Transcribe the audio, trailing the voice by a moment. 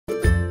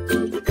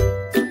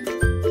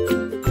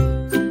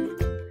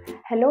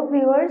Hello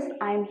viewers,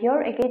 I am here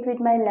again with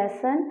my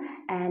lesson,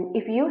 and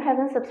if you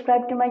haven't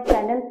subscribed to my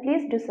channel,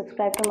 please do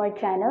subscribe to my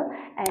channel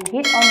and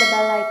hit on the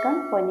bell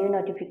icon for new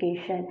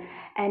notification.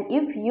 And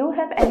if you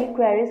have any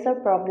queries or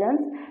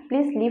problems,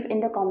 please leave in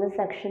the comment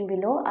section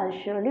below. I'll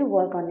surely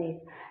work on it.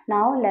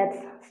 Now let's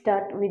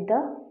start with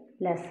the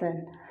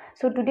lesson.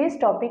 So today's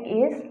topic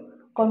is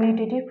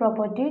commutative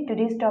property.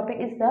 Today's topic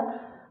is the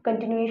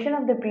continuation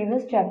of the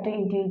previous chapter,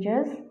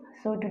 integers.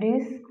 So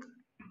today's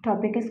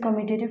topic is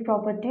commutative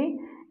property,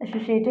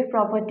 associative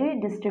property,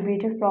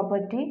 distributive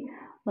property,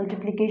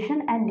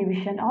 multiplication and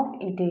division of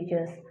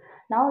integers.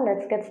 Now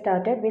let's get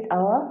started with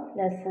our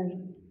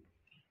lesson.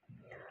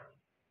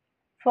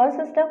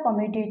 First is the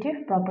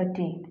commutative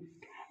property.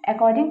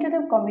 According to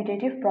the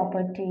commutative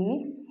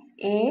property,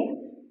 A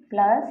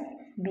plus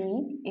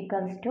B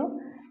equals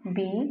to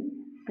B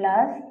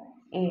plus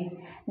A.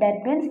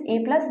 That means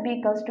A plus B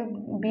equals to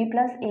B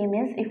plus A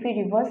means if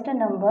we reverse the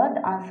number,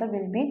 the answer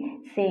will be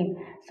same.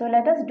 So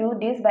let us do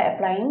this by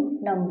applying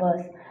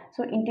numbers.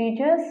 So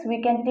integers,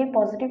 we can take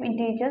positive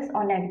integers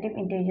or negative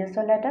integers.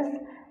 So let us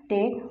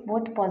take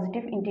both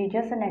positive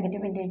integers and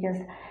negative integers.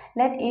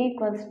 Let A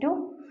equals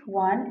to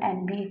 1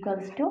 and B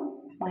equals to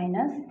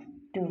minus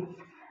 2.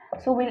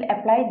 So we'll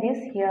apply this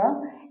here.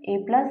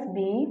 A plus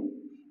B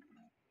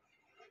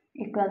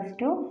equals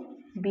to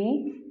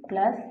B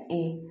plus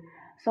A.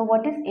 So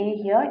what is A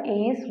here? A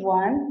is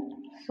 1.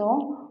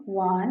 So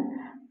 1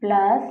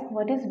 plus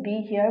what is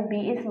B here?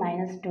 B is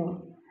minus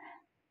 2.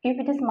 If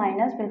it is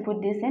minus, we'll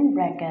put this in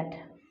bracket.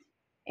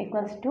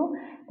 Equals to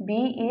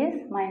B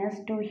is minus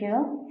 2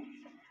 here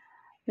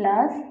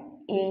plus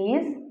A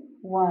is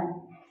 1.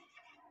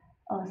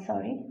 Oh,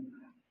 sorry.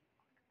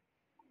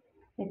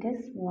 It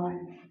is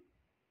 1.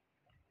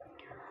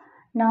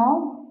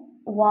 Now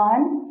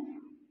 1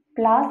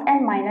 plus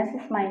and minus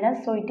is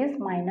minus, so it is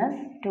minus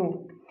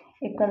 2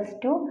 equals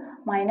to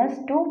minus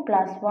 2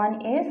 plus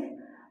 1 is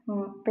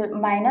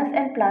minus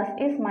and plus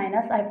is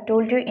minus. I've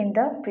told you in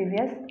the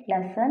previous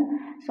lesson.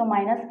 So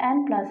minus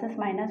and plus is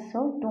minus,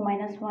 so 2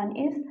 minus 1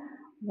 is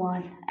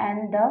 1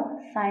 and the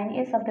sign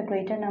is of the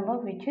greater number,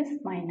 which is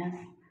minus.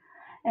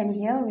 And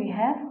here we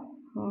have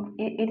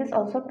it is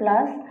also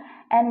plus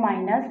and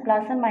minus.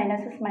 Plus and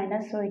minus is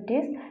minus, so it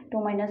is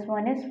 2 minus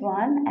 1 is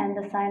 1 and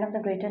the sign of the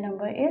greater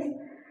number is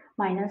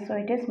minus, so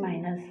it is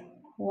minus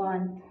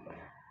 1.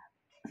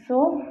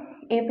 So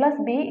A plus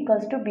B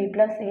equals to B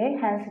plus A,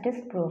 hence it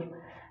is proved.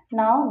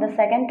 Now the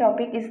second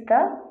topic is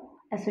the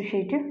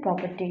associative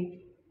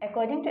property.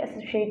 According to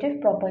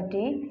associative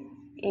property,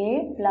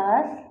 A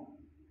plus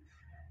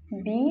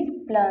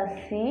B plus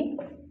C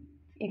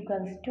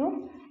equals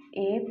to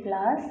A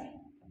plus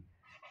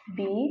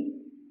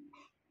B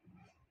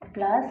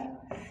plus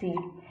C.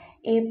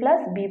 A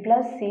plus B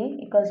plus C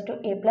equals to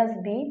A plus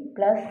B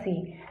plus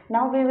C.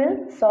 Now we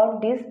will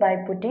solve this by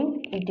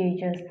putting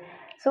integers.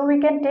 So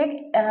we can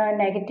take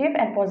negative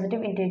and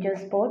positive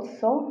integers both.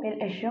 So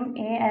we'll assume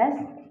A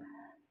as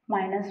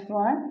minus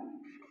 1,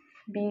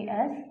 B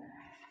as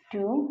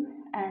 2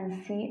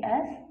 and C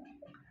as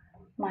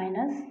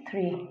minus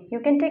 3.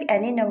 You can take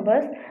any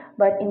numbers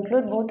but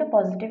include both the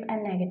positive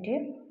and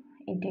negative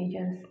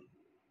integers.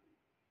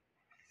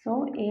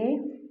 So A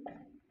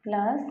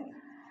plus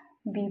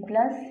B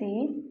plus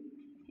C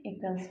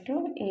equals to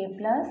A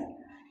plus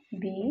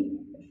B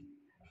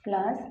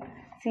plus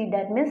C.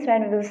 That means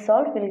when we will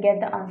solve, we will get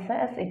the answer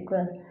as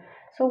equal.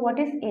 So what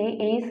is A?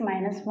 A is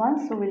minus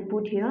 1. So we'll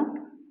put here,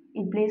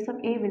 in place of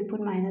A, we'll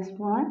put minus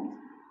 1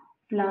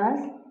 plus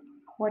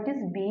what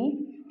is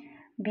B?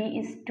 B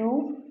is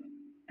 2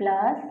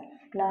 plus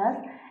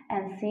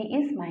and C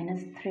is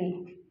minus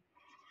 3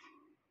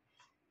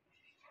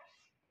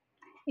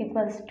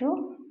 equals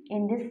to,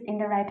 in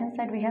the right hand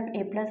side we have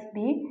A plus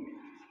B.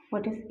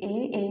 What is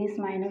A? A is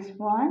minus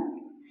 1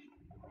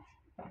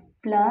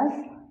 plus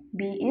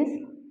B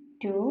is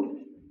 2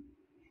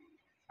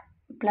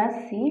 plus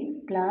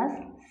C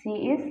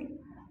is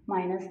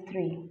minus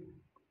 3.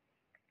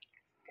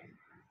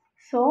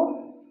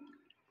 So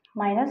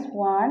minus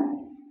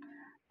 1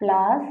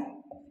 plus,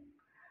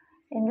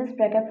 in this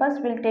bracket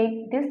first we'll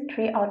take this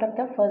 3 out of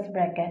the first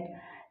bracket.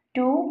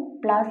 2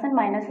 plus and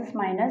minus is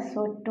minus,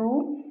 so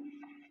 2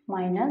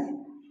 minus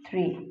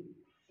 3.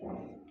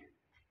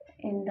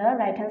 In the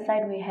right hand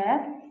side we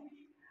have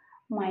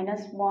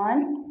minus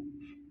 1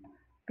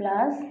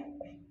 plus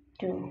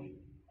 2.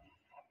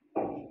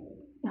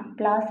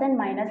 Plus and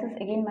minus is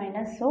again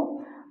minus,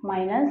 so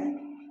minus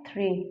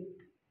 3.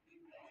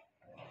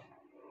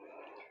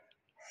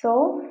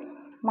 So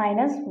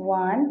minus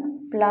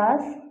 1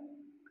 plus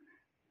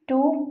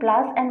 2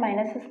 plus and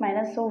minus is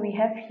minus, so we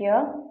have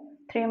here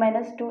 3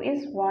 minus 2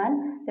 is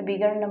 1. The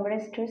bigger number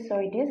is 2, so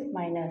it is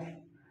minus.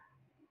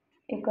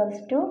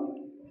 Equals to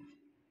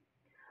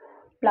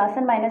plus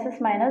and minus is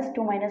minus,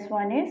 2 minus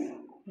 1 is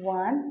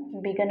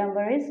 1. Bigger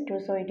number is 2,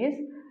 so it is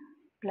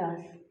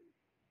plus.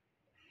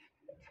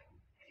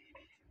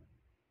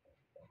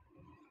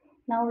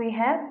 Now we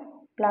have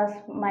plus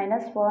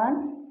minus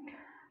 1.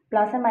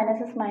 Plus and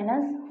minus is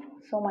minus,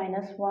 so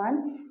minus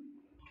 1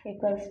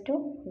 equals to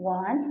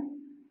 1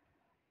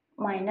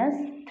 minus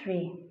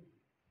 3.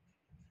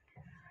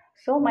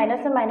 So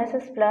minus and minus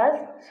is plus,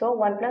 so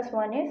 1 plus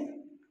 1 is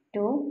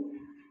 2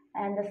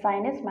 and the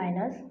sign is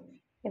minus.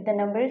 If the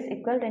number is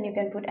equal, then you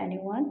can put any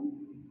one.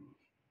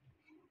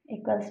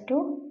 Equals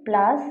to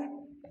plus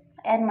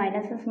and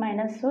minus is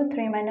minus, so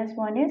 3 minus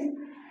 1 is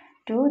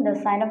 2.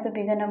 The sign of the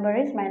bigger number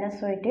is minus,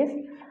 so it is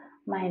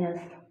minus.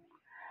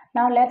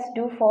 Now let's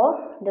do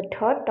for the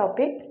third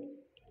topic.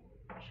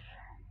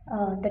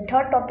 The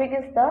third topic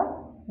is the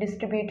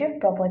distributive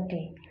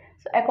property.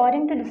 So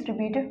according to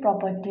distributive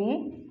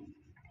property,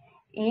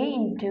 A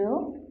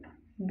into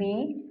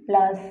B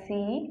plus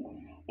C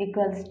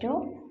equals to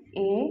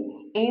A.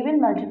 A will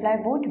multiply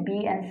both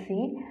B and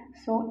C.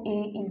 So A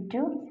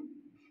into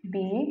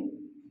B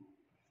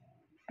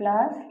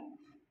plus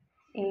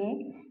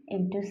A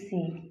into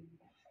C.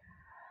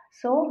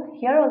 So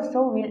here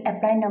also we'll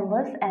apply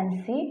numbers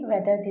and see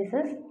whether this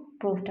is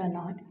proved or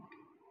not.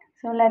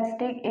 So let's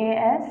take A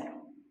as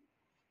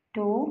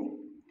 2,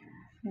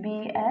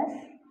 B as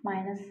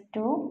minus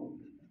 2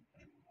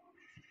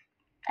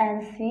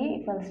 and C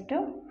equals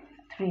to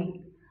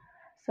 3.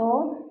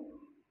 So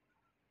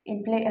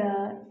in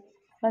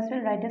first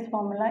we'll write this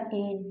formula: A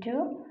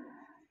into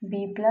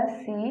B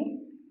plus C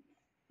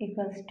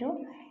equals to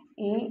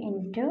A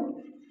into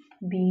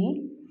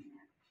B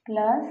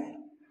plus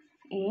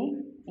A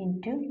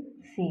into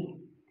C.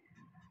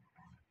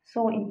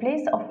 So in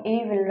place of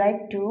A we'll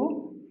write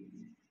 2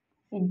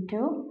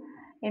 into,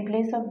 in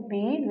place of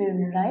B we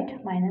will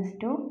write minus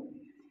 2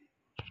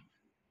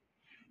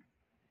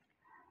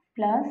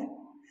 plus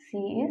C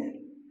is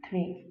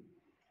 3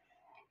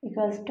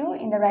 equals to,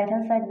 in the right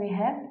hand side we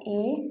have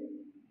A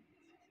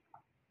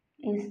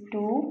is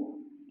 2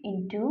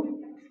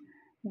 into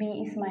B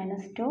is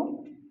minus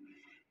 2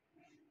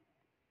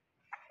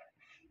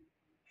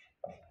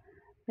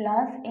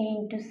 plus A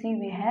into C,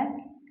 we have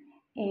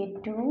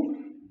A2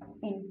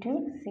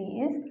 into C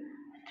is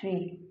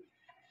 3.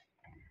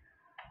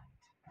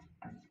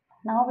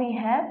 Now we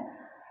have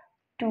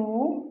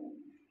 2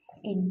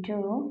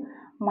 into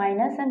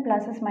minus and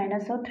plus is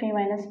minus, so 3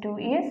 minus 2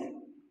 is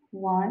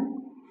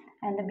 1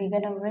 and the bigger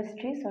number is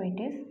 3, so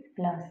it is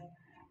plus,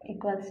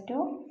 equals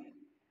to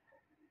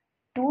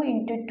 2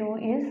 into 2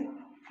 is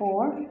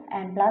 4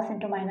 and plus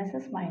into minus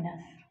is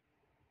minus,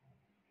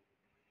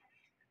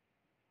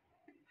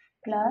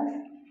 plus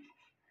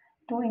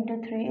 2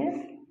 into 3 is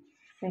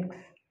 6,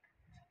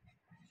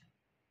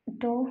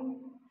 2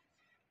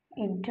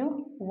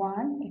 into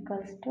 1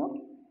 equals to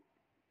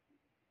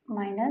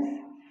minus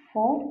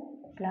 4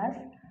 plus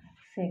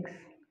 6.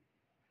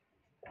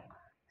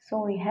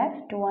 So we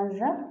have 2 ones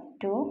are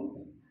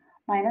 2,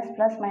 minus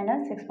plus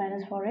minus, 6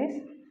 minus 4 is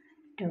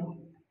 2.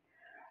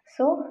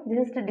 So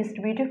this is the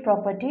distributive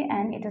property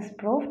and it is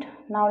proved.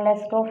 Now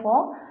let's go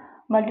for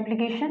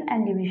multiplication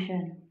and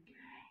division.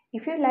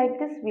 If you like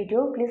this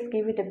video, please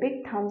give it a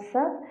big thumbs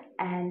up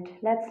and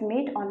let's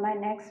meet on my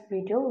next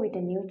video with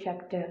a new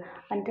chapter.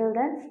 Until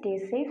then, stay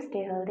safe,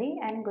 stay healthy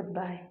and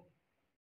goodbye.